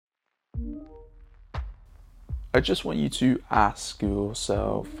I just want you to ask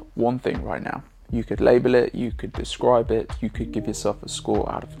yourself one thing right now. You could label it, you could describe it, you could give yourself a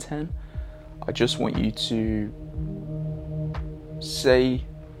score out of 10. I just want you to say,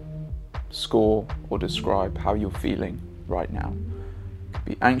 score, or describe how you're feeling right now. Could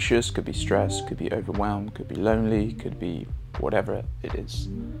be anxious, could be stressed, could be overwhelmed, could be lonely, could be whatever it is.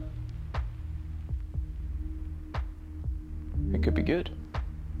 It could be good.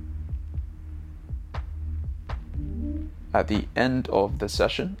 At the end of the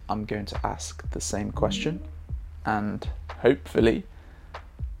session, I'm going to ask the same question, and hopefully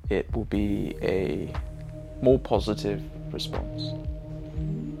it will be a more positive response.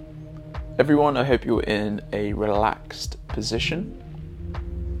 Everyone, I hope you're in a relaxed position.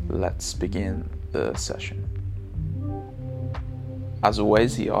 Let's begin the session. As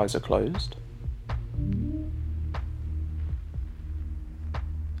always, the eyes are closed.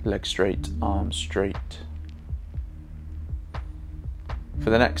 Legs straight, arms straight. For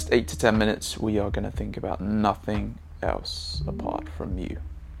the next 8 to 10 minutes, we are going to think about nothing else apart from you.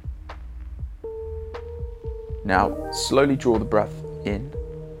 Now, slowly draw the breath in.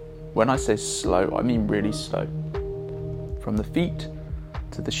 When I say slow, I mean really slow. From the feet,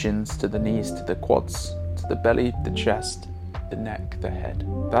 to the shins, to the knees, to the quads, to the belly, the chest, the neck, the head.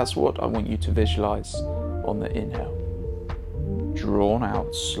 That's what I want you to visualize on the inhale. Drawn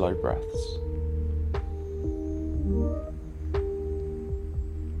out, slow breaths.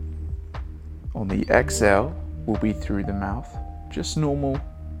 On the exhale, will be through the mouth, just normal.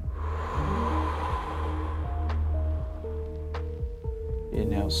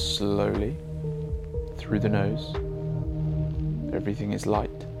 Inhale slowly through the nose. Everything is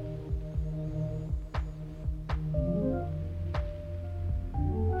light.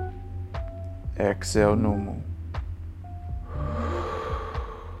 Exhale normal.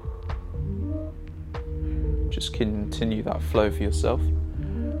 Just continue that flow for yourself.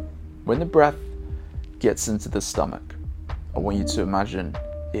 When the breath gets into the stomach, I want you to imagine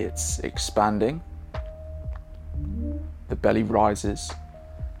it's expanding. The belly rises.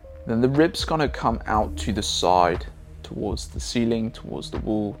 Then the ribs kind of come out to the side, towards the ceiling, towards the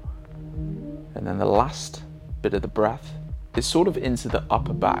wall. And then the last bit of the breath is sort of into the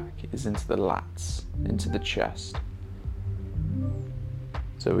upper back, is into the lats, into the chest.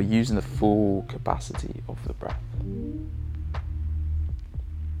 So we're using the full capacity of the breath.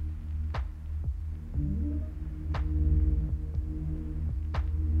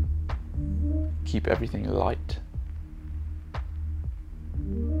 Keep everything light.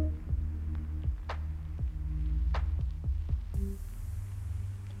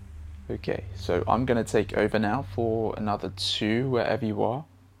 Okay, so I'm going to take over now for another 2 wherever you are.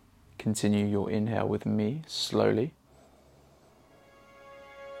 Continue your inhale with me slowly.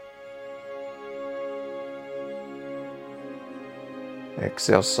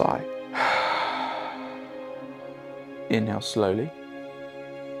 Exhale, sigh. Inhale slowly.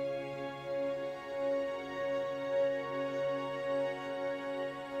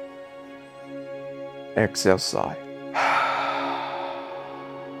 Exhale, sigh.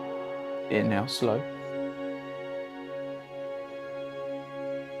 Inhale, slow.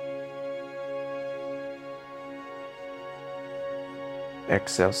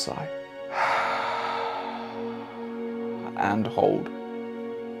 Exhale, sigh. And hold.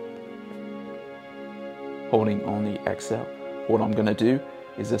 Holding on the exhale. What I'm going to do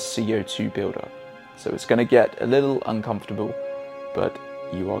is a CO2 buildup. So it's going to get a little uncomfortable, but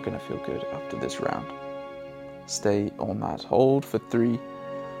you are going to feel good after this round. Stay on that hold for 3,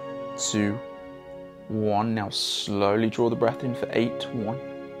 2, 1. Now slowly draw the breath in for 8. 1,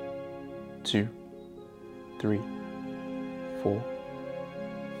 2, 3, 4,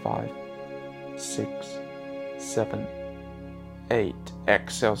 5, 6, 7, 8.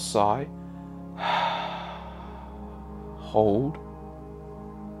 Exhale, sigh. Hold.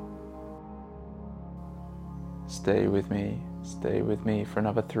 Stay with me. Stay with me for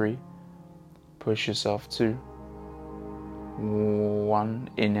another 3. Push yourself 2. 1.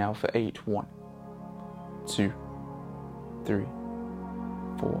 Inhale for 8. 1, 2, 3,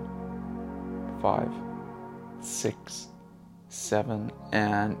 4, 5, 6, 7,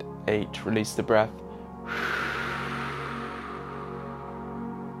 and 8. Release the breath.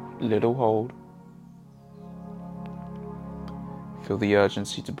 Little hold. Feel the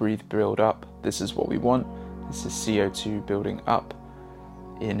urgency to breathe build up. This is what we want. This is CO2 building up.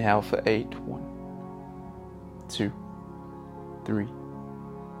 Inhale for 8. 1, 2, 3,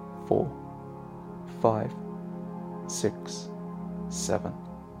 4, 5, 6, 7,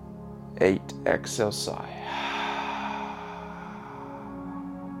 8. Exhale, sigh.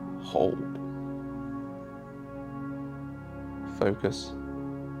 Hold. Focus.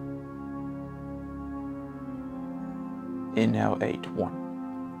 Inhale 8.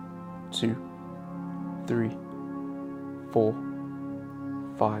 1, 2, 3, 4,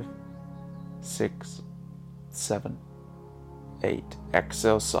 5, 6, 7, 8.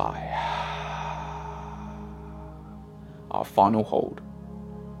 Exhale, sigh. Our final hold.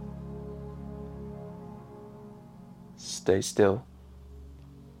 Stay still.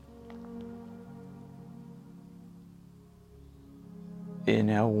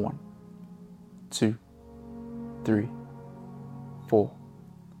 Inhale 1, 2, 3, 4,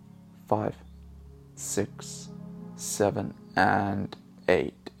 5, 6, 7, and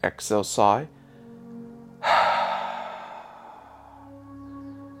 8. Exhale, sigh.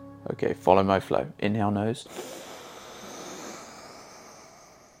 Okay, follow my flow. Inhale, nose.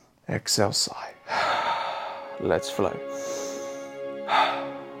 Exhale, sigh. Let's flow.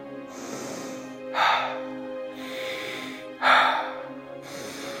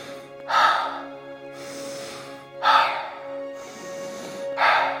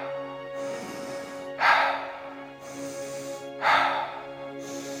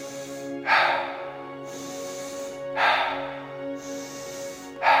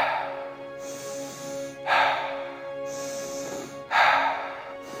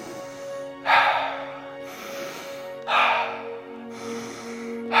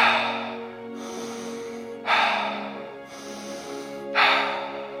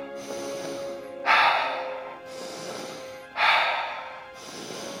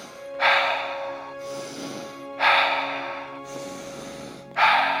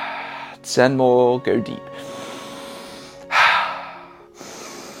 Ten more, go deep.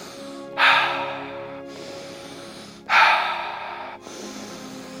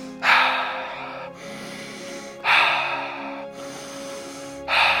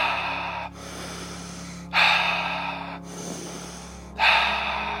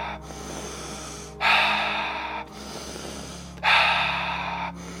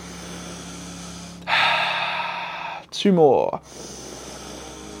 Two more.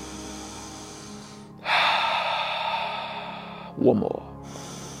 One more.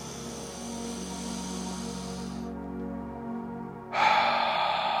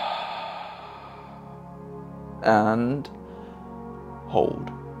 And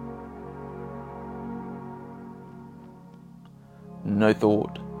hold. No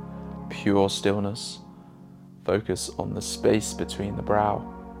thought, pure stillness. Focus on the space between the brow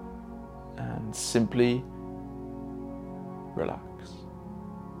and simply relax.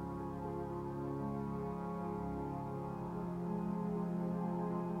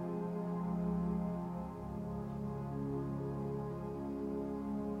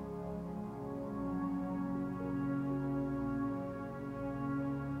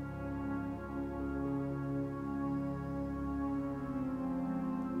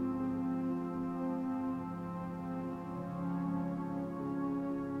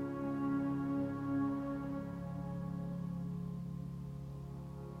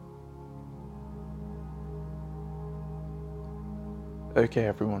 Okay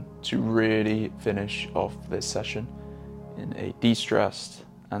everyone, to really finish off this session in a de-stressed,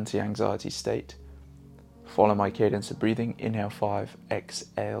 anti-anxiety state, follow my cadence of breathing. Inhale 5,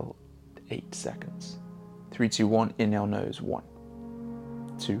 exhale 8 seconds. 3, 2, 1, inhale nose. 1,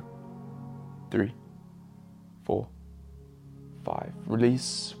 2, 3, 4, 5.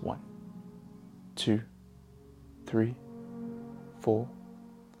 Release. 1, 2, 3, 4,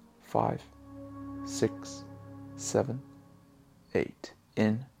 5, 6, 7, 8.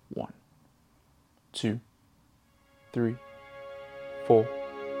 In. 1, 2, 3, 4,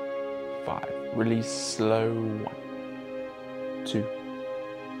 5. Release. Slow. 1, 2,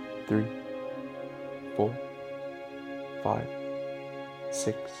 3, 4, 5,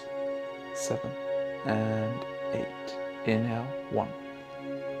 6, 7, and 8. Inhale. 1,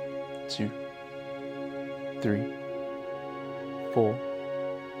 2, 3, 4,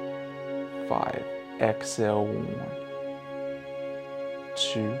 5. Exhale. 1,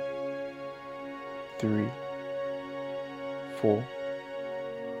 2, 3, 4,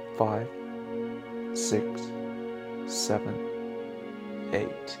 5, 6, 7,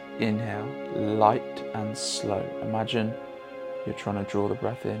 8. Inhale, light and slow. Imagine you're trying to draw the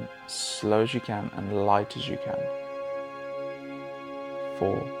breath in slow as you can and light as you can.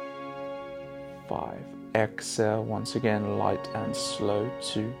 4, 5. Exhale, once again, light and slow.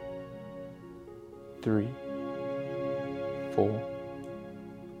 2, 3, 4,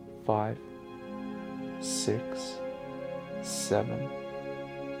 5, 6, 7,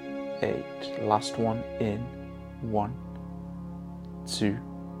 8. Last one. In. 1, 2,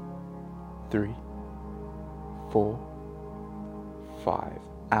 3, 4, 5.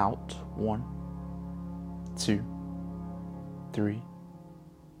 Out. 1, 2, 3,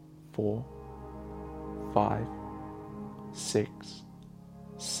 4, 5, 6,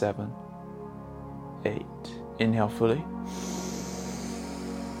 7, 8. Inhale fully.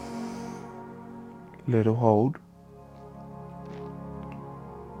 Little hold.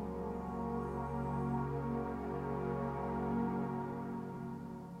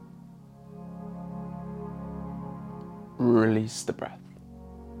 Release the breath.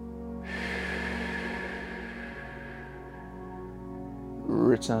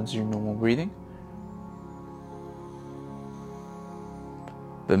 Return to normal breathing.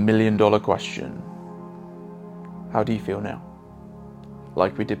 The $1 million question. How do you feel now?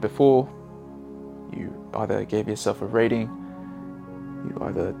 Like we did before, you either gave yourself a rating, you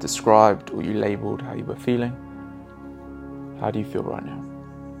either described or you labeled how you were feeling. How do you feel right now?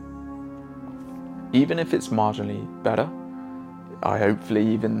 Even if it's marginally better, hopefully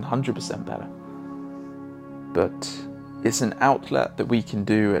even 100% better. But it's an outlet that we can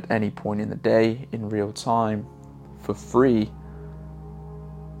do at any point in the day, in real time, for free,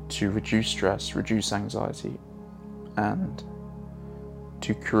 to reduce stress, reduce anxiety, and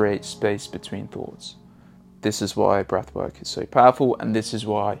to create space between thoughts. This is why breathwork is so powerful, and this is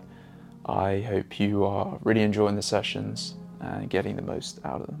why I hope you are really enjoying the sessions and getting the most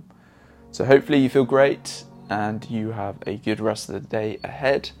out of them. So hopefully you feel great and you have a good rest of the day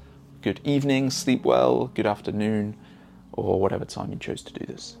ahead. Good evening, sleep well, good afternoon, or whatever time you chose to do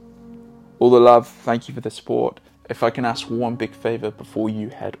this. All the love, thank you for the support. If I can ask one big favor before you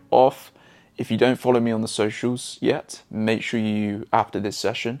head off, if you don't follow me on the socials yet, make sure you, after this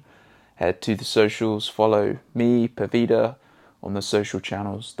session, head to the socials, follow me, Pavita, on the social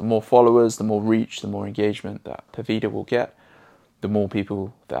channels. The more followers, the more reach, the more engagement that Pavita will get, the more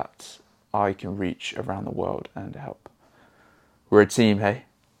people that I can reach around the world and help. We're a team, hey?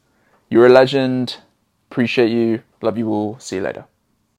 You're a legend. Appreciate you. Love you all. See you later.